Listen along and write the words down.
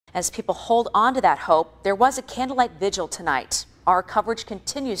As people hold on to that hope, there was a candlelight vigil tonight. Our coverage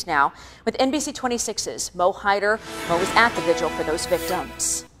continues now with NBC 26's Mo Hyder. Mo was at the vigil for those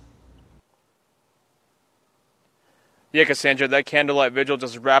victims. Yeah, Cassandra, that candlelight vigil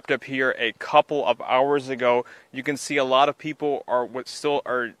just wrapped up here a couple of hours ago. You can see a lot of people still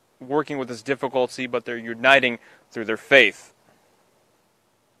are working with this difficulty, but they're uniting through their faith.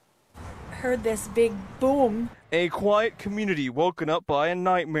 Heard this big boom. A quiet community woken up by a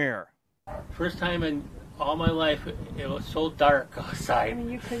nightmare. First time in all my life, it was so dark outside. I mean,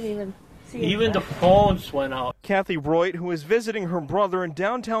 you couldn't even see it. Even the phones went out. Kathy Royd, who is visiting her brother in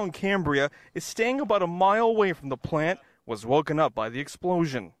downtown Cambria, is staying about a mile away from the plant, was woken up by the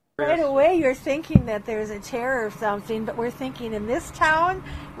explosion. Right away, you're thinking that there's a terror or something, but we're thinking in this town,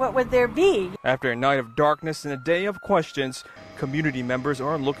 what would there be? After a night of darkness and a day of questions, community members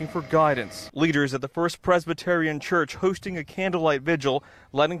are looking for guidance. Leaders at the First Presbyterian Church hosting a candlelight vigil,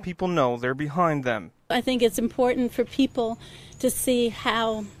 letting people know they're behind them. I think it's important for people to see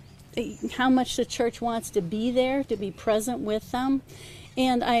how much the church wants to be there, to be present with them.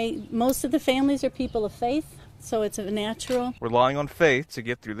 And most of the families are people of faith, so it's a natural. Relying on faith to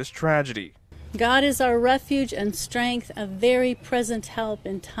get through this tragedy. God is our refuge and strength, a very present help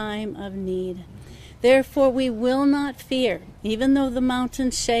in time of need. Therefore we will not fear, even though the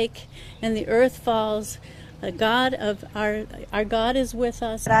mountains shake and the earth falls. The God of our God is with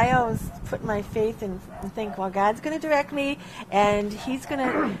us. I always put my faith in and think, well, God's going to direct me, and He's going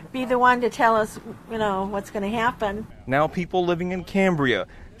to be the one to tell us, what's going to happen. Now people living in Cambria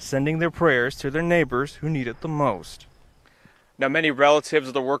sending their prayers to their neighbors who need it the most. Now, many relatives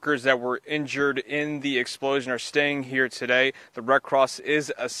of the workers that were injured in the explosion are staying here today. The Red Cross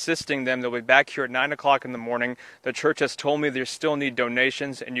is assisting them. They'll be back here at 9 o'clock in the morning. The church has told me they still need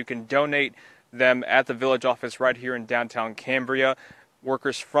donations, and you can donate them at the village office right here in downtown Cambria.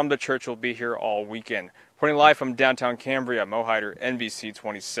 Workers from the church will be here all weekend. Reporting live from downtown Cambria, Mo Hyder, NBC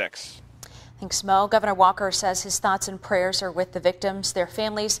 26. Thanks, Mo. Governor Walker says his thoughts and prayers are with the victims, their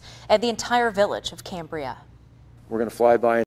families, and the entire village of Cambria. We're going to fly by